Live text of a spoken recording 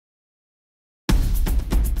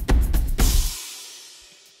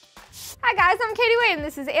Hi guys, I'm Katie Wade and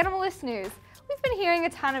this is Animalist News. We've been hearing a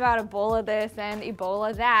ton about Ebola this and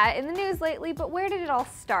Ebola that in the news lately, but where did it all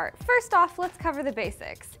start? First off, let's cover the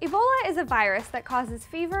basics. Ebola is a virus that causes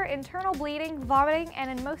fever, internal bleeding, vomiting,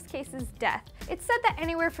 and in most cases, death. It's said that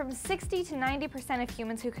anywhere from 60 to 90% of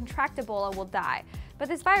humans who contract Ebola will die. But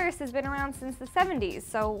this virus has been around since the 70s,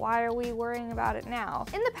 so why are we worrying about it now?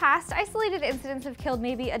 In the past, isolated incidents have killed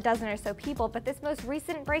maybe a dozen or so people, but this most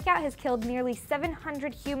recent breakout has killed nearly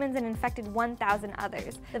 700 humans and infected 1,000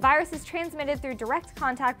 others. The virus is transmitted through direct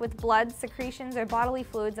contact with blood, secretions, or bodily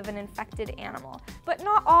fluids of an infected animal. But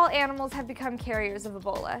not all animals have become carriers of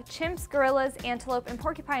Ebola. Chimps, gorillas, antelope, and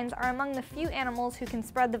porcupines are among the few animals who can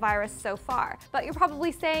spread the virus so far. But you're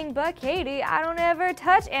probably saying, but Katie, I don't ever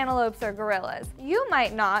touch antelopes or gorillas. You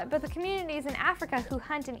might not, but the communities in Africa who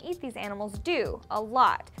hunt and eat these animals do, a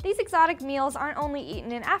lot. These exotic meals aren't only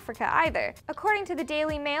eaten in Africa either. According to the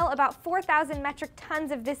Daily Mail, about 4,000 metric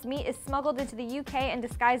tons of this meat is smuggled into the UK and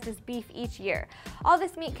disguised as beef each year. All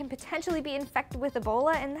this meat can potentially be infected with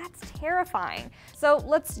Ebola, and that's terrifying. So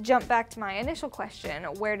let's jump back to my initial question,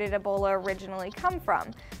 where did Ebola originally come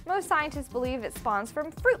from? Most scientists believe it spawns from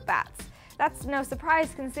fruit bats. That's no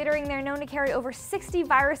surprise considering they're known to carry over 60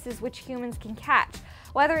 viruses which humans can catch.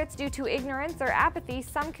 Whether it's due to ignorance or apathy,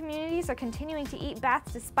 some communities are continuing to eat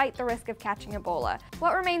bats despite the risk of catching Ebola.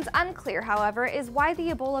 What remains unclear, however, is why the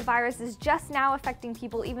Ebola virus is just now affecting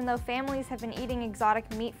people even though families have been eating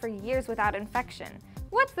exotic meat for years without infection.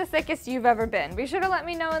 What's the sickest you've ever been? Be sure to let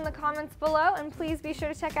me know in the comments below, and please be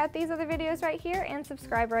sure to check out these other videos right here and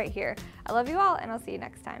subscribe right here. I love you all, and I'll see you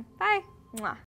next time. Bye! Mwah.